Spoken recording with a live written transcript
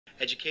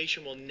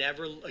Education will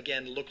never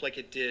again look like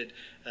it did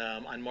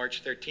on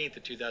March 13th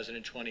of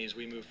 2020 as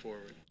we move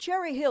forward.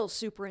 Cherry Hill's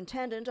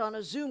superintendent on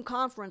a Zoom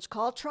conference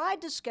call tried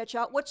to sketch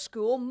out what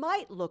school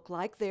might look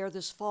like there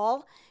this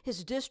fall.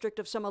 His district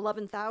of some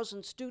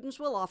 11,000 students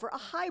will offer a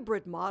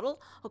hybrid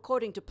model,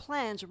 according to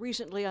plans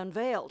recently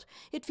unveiled.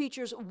 It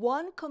features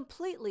one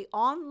completely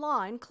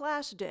online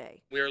class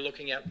day. We are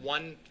looking at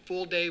one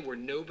full day where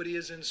nobody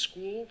is in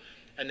school,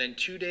 and then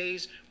 2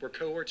 days where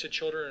cohorts of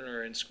children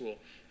are in school.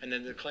 And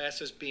then the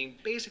classes being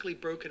basically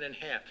broken in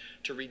half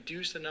to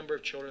reduce the number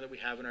of children that we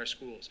have in our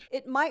schools.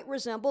 It might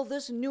resemble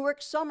this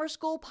Newark summer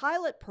school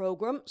pilot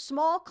program,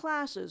 small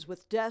classes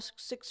with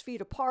desks 6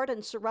 feet apart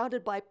and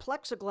surrounded by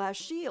plexiglass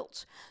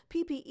shields.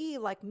 PPE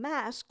like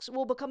masks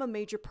will become a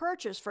major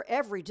purchase for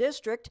every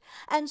district,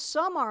 and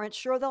some aren't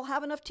sure they'll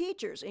have enough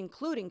teachers,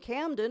 including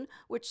Camden,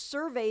 which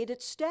surveyed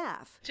its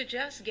staff. To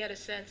just get a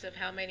sense of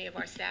how many of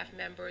our staff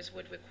members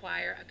would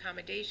require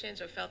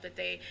accommodations or felt that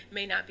they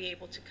may not be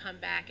able to come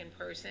back in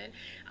person.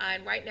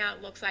 And right now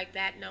it looks like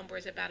that number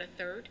is about a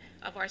third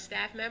of our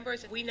staff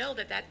members. We know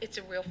that it's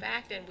a real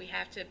fact, and we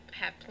have to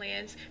have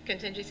plans,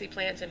 contingency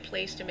plans in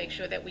place to make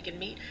sure that we can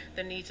meet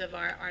the needs of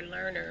our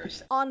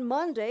learners. On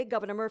Monday,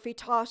 Governor Murphy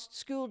tossed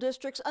school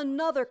districts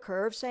another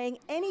curve, saying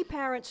any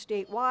parent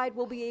statewide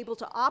will be able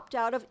to opt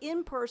out of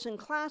in-person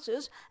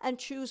classes and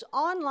choose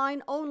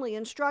online-only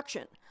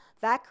instruction.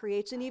 That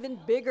creates an even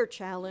bigger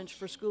challenge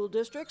for school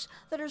districts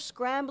that are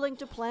scrambling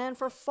to plan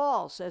for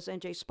fall, says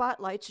NJ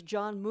Spotlight's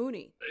John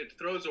Mooney. It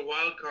throws a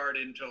wild card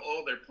into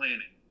all their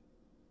planning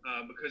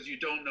because you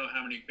don't know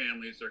how many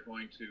families are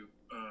going to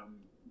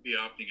be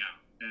opting out.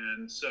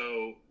 And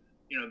so,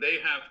 they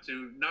have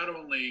to not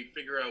only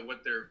figure out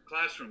what their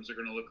classrooms are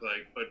going to look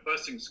like, but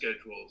busing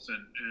schedules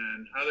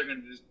and how they're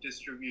going to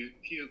distribute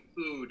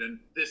food. And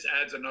this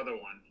adds another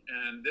one.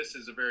 And this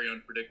is a very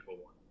unpredictable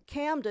one.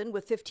 Camden,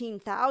 with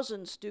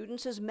 15,000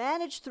 students, is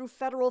managed through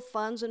federal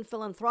funds and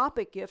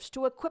philanthropic gifts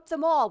to equip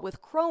them all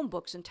with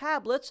Chromebooks and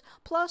tablets,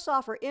 plus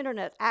offer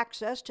internet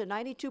access to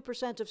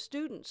 92% of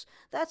students.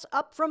 That's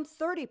up from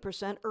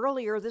 30%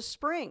 earlier this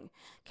spring.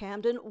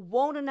 Camden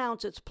won't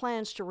announce its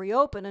plans to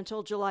reopen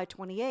until July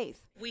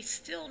 28th. We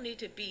still need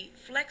to be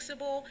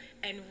flexible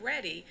and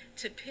ready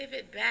to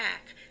pivot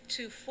back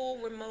to full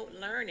remote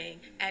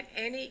learning at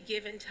any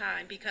given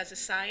time, because the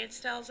science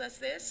tells us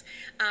this.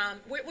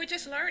 We're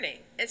just learning.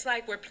 It's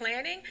like we're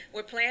planning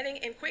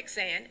in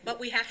quicksand, but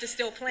we have to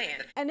still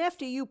plan. An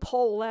FDU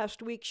poll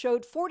last week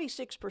showed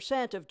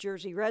 46% of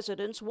Jersey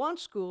residents want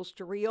schools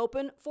to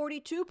reopen,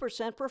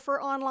 42%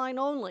 prefer online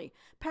only.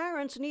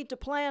 Parents need to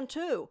plan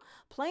too.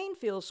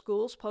 Plainfield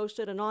schools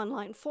posted an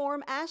online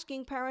form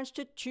asking parents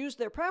to choose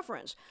their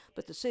preference,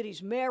 but the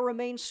city's mayor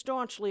remains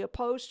staunchly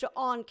opposed to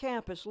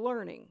on-campus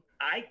learning.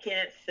 I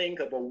can't think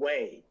of a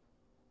way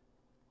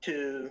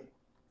to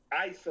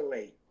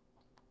isolate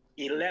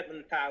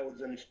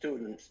 11,000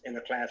 students in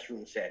a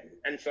classroom setting.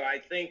 And so I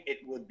think it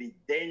would be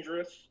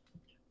dangerous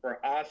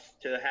for us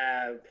to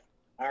have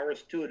our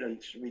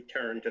students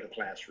return to the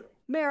classroom.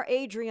 Mayor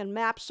Adrian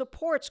Mapp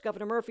supports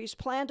Governor Murphy's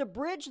plan to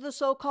bridge the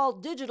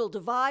so-called digital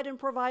divide and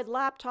provide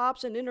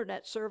laptops and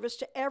internet service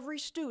to every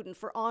student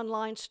for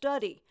online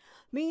study.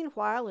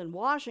 Meanwhile, in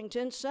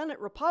Washington, Senate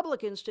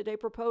Republicans today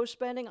proposed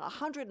spending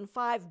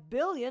 $105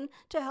 billion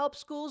to help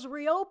schools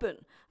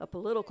reopen, a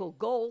political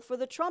goal for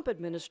the Trump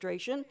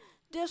administration.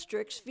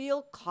 Districts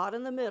feel caught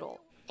in the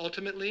middle.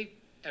 Ultimately,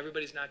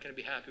 everybody's not going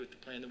to be happy with the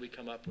plan that we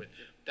come up with.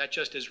 That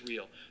just is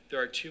real. There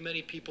are too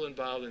many people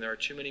involved, and there are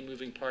too many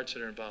moving parts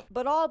that are involved.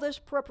 But all this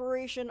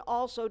preparation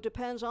also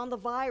depends on the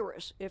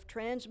virus. If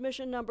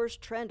transmission numbers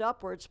trend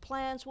upwards,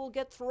 plans will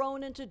get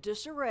thrown into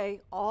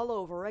disarray all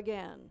over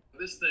again.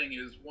 This thing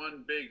is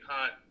one big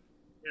hot,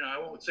 I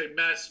won't say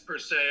mess per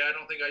se. I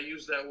don't think I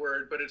use that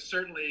word, but it's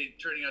certainly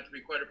turning out to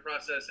be quite a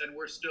process, and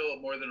we're still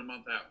more than a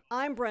month out.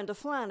 I'm Brenda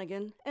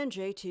Flanagan,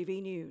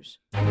 NJTV News.